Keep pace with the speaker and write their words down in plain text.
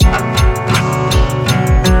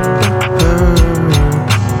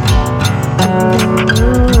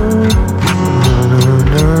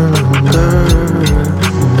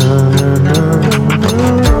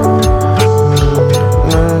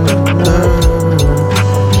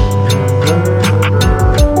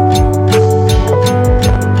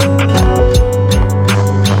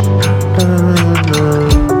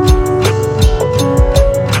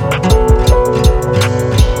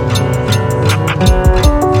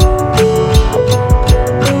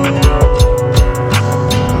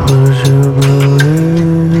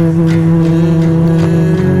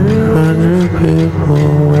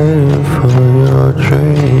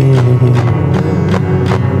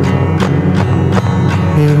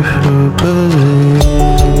you to believe.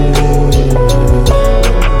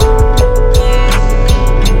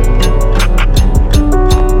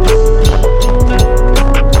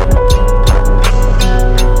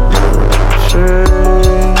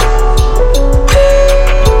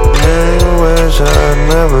 I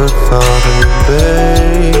never thought it'd be.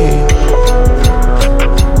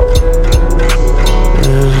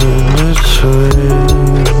 Isn't it sweet?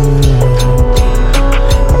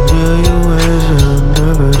 A million ways I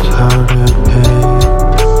never thought it'd be.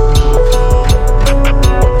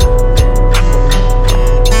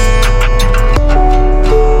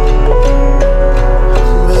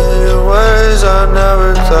 A million ways I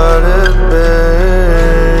never thought it'd be.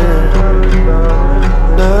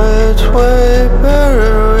 Now it's way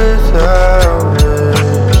better without it.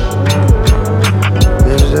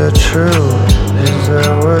 Is that true? Is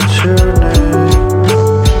that what you need?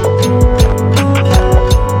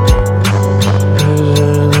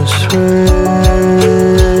 Isn't it sweet?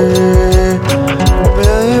 A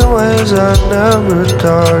million ways I never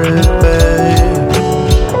thought it'd be.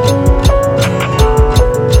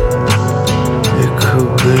 It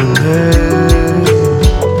could be me,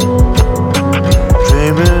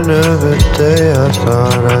 dreaming of a day I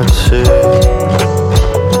thought I'd see.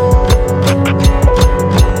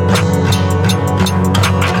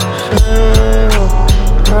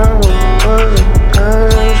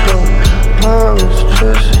 I was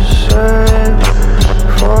just the same.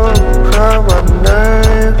 Before you called my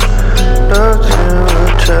name, nothing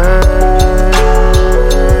would change.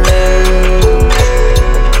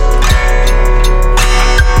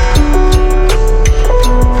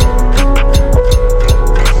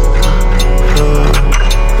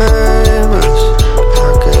 Famous, I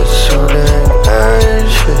get so dang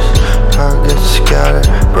anxious. I get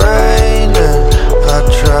scatterbrained and I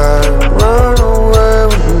try to run away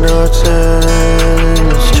with nothing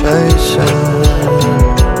is chasing.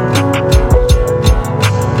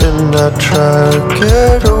 And I try to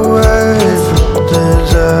get away from things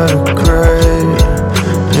that are great.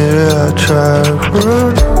 Yeah, I try to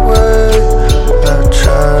run away. I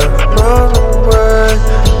try to run away.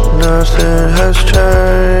 Nothing has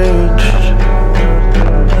changed.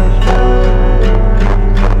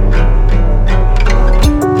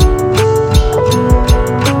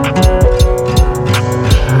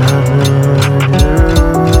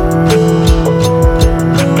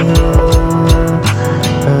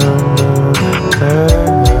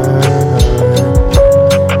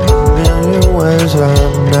 I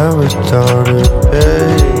never thought it'd be.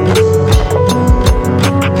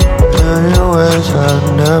 Million ways I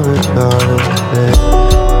never thought it'd be.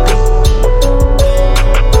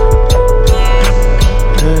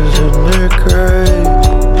 Isn't it great?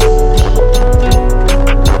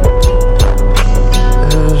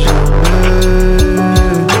 Isn't it?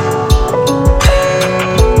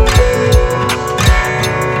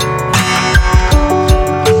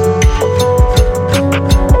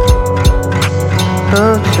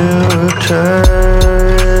 Nothing will change.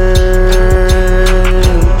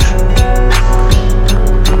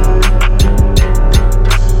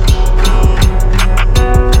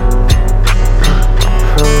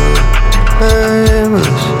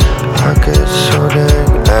 Famous, I get so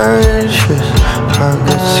dang anxious. I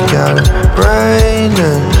get scatterbrained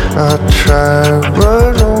and I try to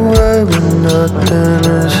run away, but nothing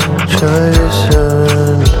is chasing.